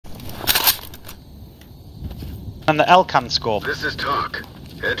And the Elcan scope. This is talk.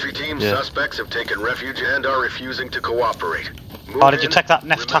 Entry team suspects have taken refuge and are refusing to cooperate. Move Oh, did you take that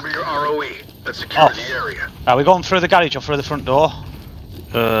Remember NEFTAC? your ROE and secure the area. Are we going through the garage or through the front door?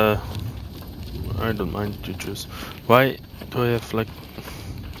 I don't mind, you choose. Why do I have like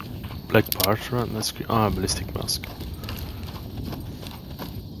black part around my screen? Ah, ballistic mask.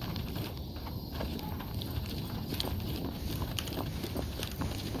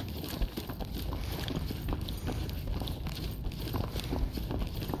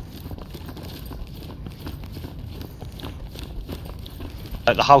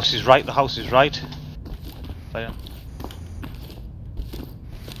 The house is right, the house is right. There.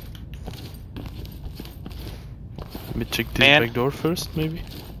 Let me check this back door first, maybe?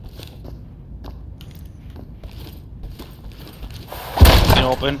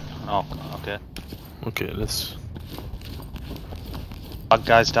 Open. Oh, okay. Okay, let's... Bad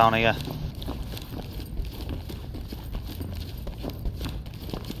guys down here.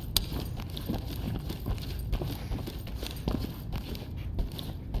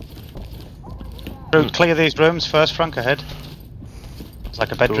 Clear these rooms first, Frank, ahead. It's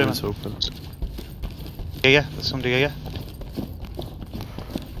like a bedroom. Door is open. Here, there's somebody here.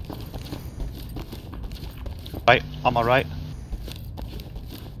 Right, on my right.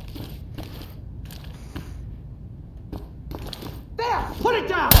 There! Put it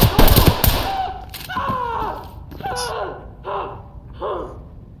down!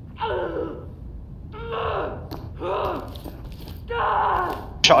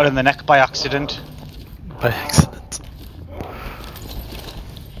 Shot her in the neck by accident. By accident.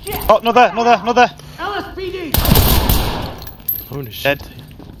 Oh, another! LSPD! Holy shit. Dead.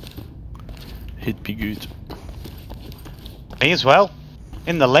 Hit be good. Me as well.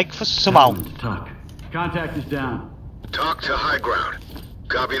 In the leg for somehow. Talk. Contact is down. Talk to high ground.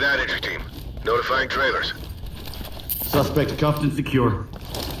 Copy that, entry team. Notifying trailers. Suspect cuffed and secure.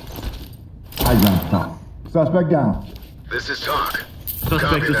 High ground, talk. Suspect down. This is talk. Suspect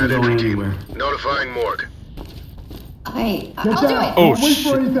Copy isn't that, going entry anywhere. team. Notifying morgue. Hey, Get I'll down. do it. Oh, Don't wait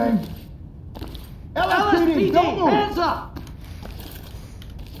shit. for anything. LSPD, don't move. Hands up!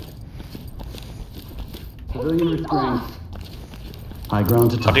 Civilian restrained. High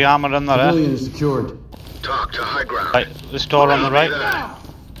ground to talk. Body armor on the left. Civilian is secured. Talk to high ground. Right, this door on the right.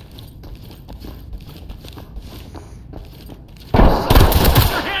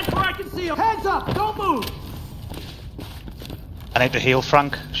 Hands where I can see them! Hands up! Don't move! I need to heal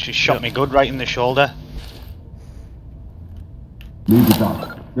Frank. She shot me good right in the shoulder. Leave the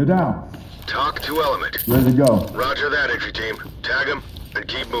talk. They're down. Talk to element. Ready to go. Roger that, entry team. Tag him and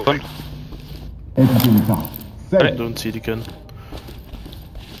keep moving. Done. Entry team to talk. I Safe. don't see the gun.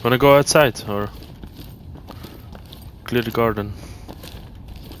 Wanna go outside or clear the garden?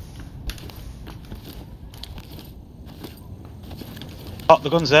 Oh, the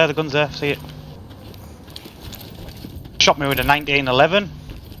gun's there, see it. Shot me with a 1911.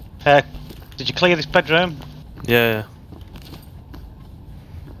 Did you clear this bedroom? Yeah.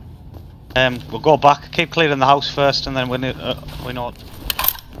 We'll go back, keep clearing the house first, and then we know. Is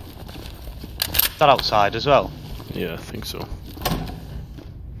that outside as well? Yeah, I think so.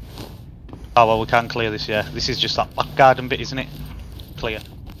 Oh well, we can clear this, yeah. This is just that back garden bit, isn't it? Clear.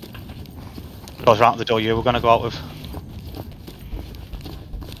 Goes right out the door you were going to go out with.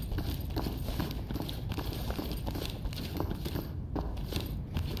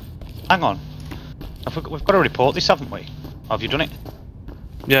 Hang on. We've got to report this, haven't we? Or have you done it?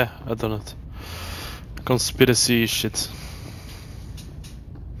 Yeah, I done it. Conspiracy shit.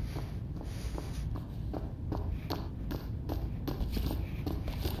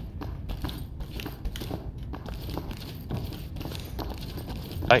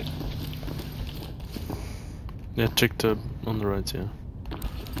 Right. Yeah, check the on the right, yeah.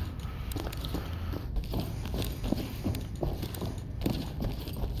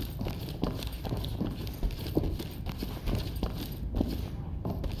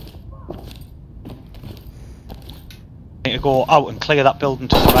 Need to go out and clear that building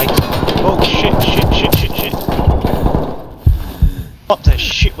to the right. Oh shit. What the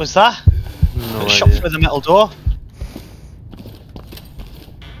shit was that? No Shot idea. through the metal door.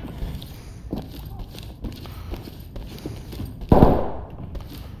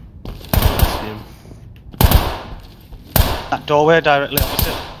 See him. That doorway directly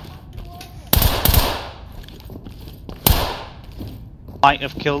opposite. Might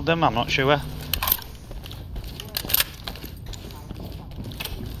have killed them, I'm not sure.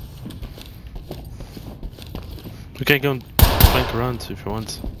 We can go and flank around if you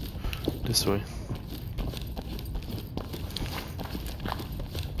want. This way.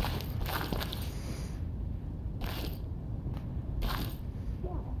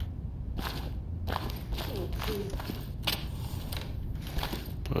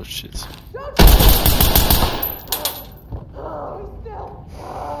 Shit.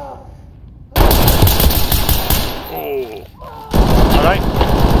 Oh. Alright.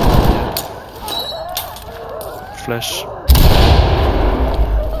 Flash.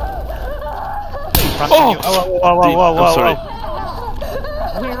 Oh! Whoa, sorry.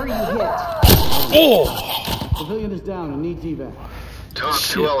 Where are you hit? Oh! Civilian is down and needs evac. Talk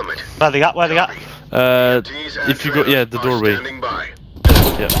to element. Where they at? Where they at? If you go, yeah, the doorway. Standing by.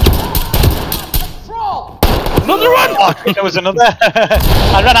 Yeah. Roll! Another one! Oh, I think there was another.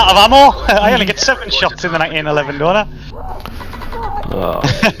 I ran out of ammo. I only get 7 shots in the 1911, don't I? Oh.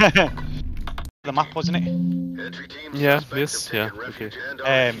 The map, wasn't it? Entry team Yeah, suspects yes, have taken yeah, refuge okay. and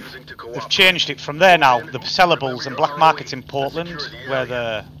are refusing to They've cooperate. changed it from there now. The sellables and black markets in Portland, where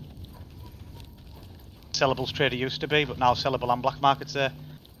the sellables trader used to be, but now sellable and black markets there.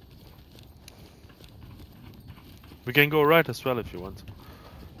 We can go right as well if you want.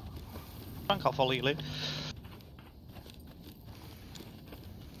 Frank, I'll follow you, lead.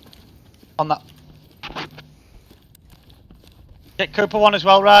 On that. Get Cooper one as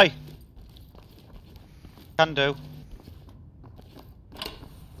well, Ray. Can do.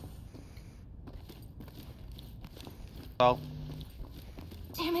 Well.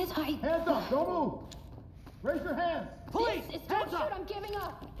 Damn it, Hands up, don't move. Raise your hands. Police! This is Hands bullshit, up! I'm giving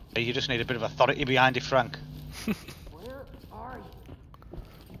up. You just need a bit of authority behind you, Frank. Where are you?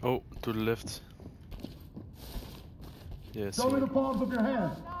 Oh, to the left. Yes. Show me the palms of your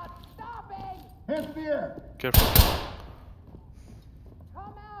hands. Not stopping! Hands in the air. Careful.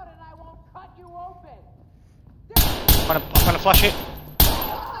 Come out and I won't cut you open! I'm gonna flash it.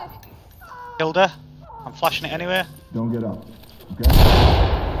 Killed her. I'm flashing it anyway. Don't get up. Okay?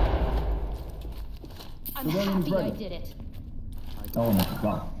 I'm Civilian's happy I ready. did it. Element,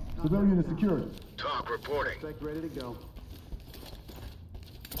 got it. Civilian is secured. Talk reporting. Suspect ready to go.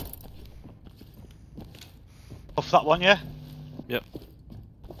 Off that one, yeah? Yep.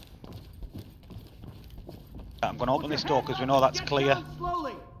 I'm gonna open this door because we know that's Get clear. down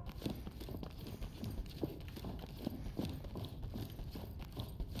slowly!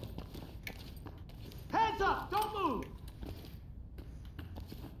 Hands up! Don't move!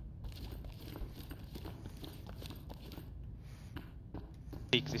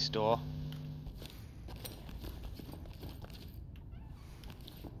 Peek this door.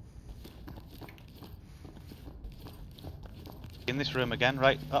 In this room again,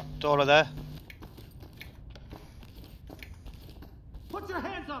 right? Up, door there. Put your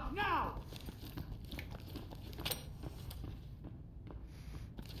hands up now!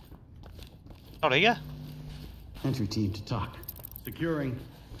 Not here. Entry team to talk. Securing.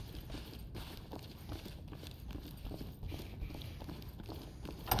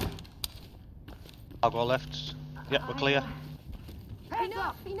 I'll go left. Yep, we're clear. Hands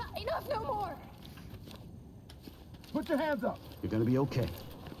up! Enough, no more. Put your hands up. You're gonna be okay.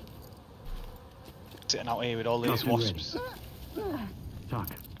 Sitting out here with all these Nothing ready. wasps. Talk.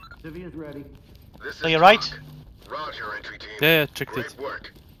 Civilian's ready. This is Are you right? Talk. Roger, entry team. Yeah, checked Great it.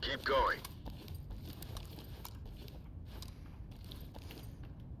 work. Keep going.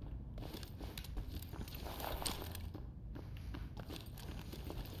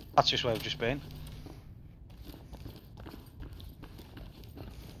 That's just where we've just been.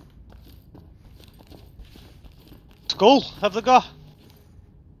 School, have they got?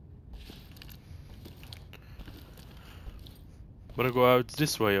 Wanna go out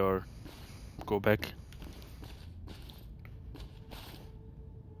this way or go back?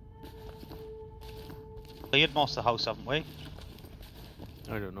 Cleared most of the house, haven't we?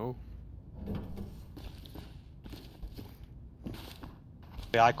 I don't know.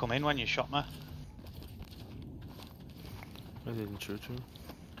 Yeah, I come in when you shot me. I didn't shoot you.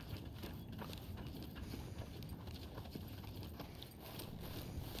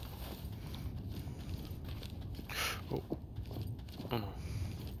 Oh. Oh no.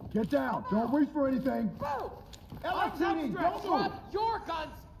 Get down. Don't reach for anything. Move! LSPD, Outstretched! don't move. Drop your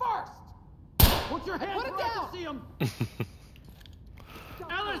guns first! Put your hands Put it where I down. can see them!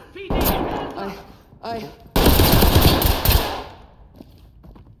 LSPD! Hands up!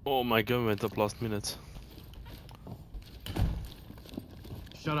 Oh, my gun went up last minute.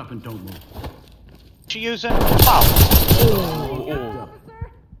 Shut up and don't move. What you using? Wow. Oh.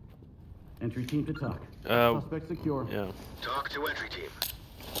 Entry team to talk. Suspect secure. Yeah. Talk to entry team.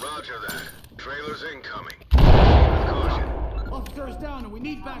 Roger that. Trailers incoming. Proceed with caution. Officer is down and we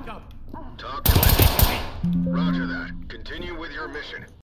need backup! Talk to entry team. Roger that. Continue with your mission.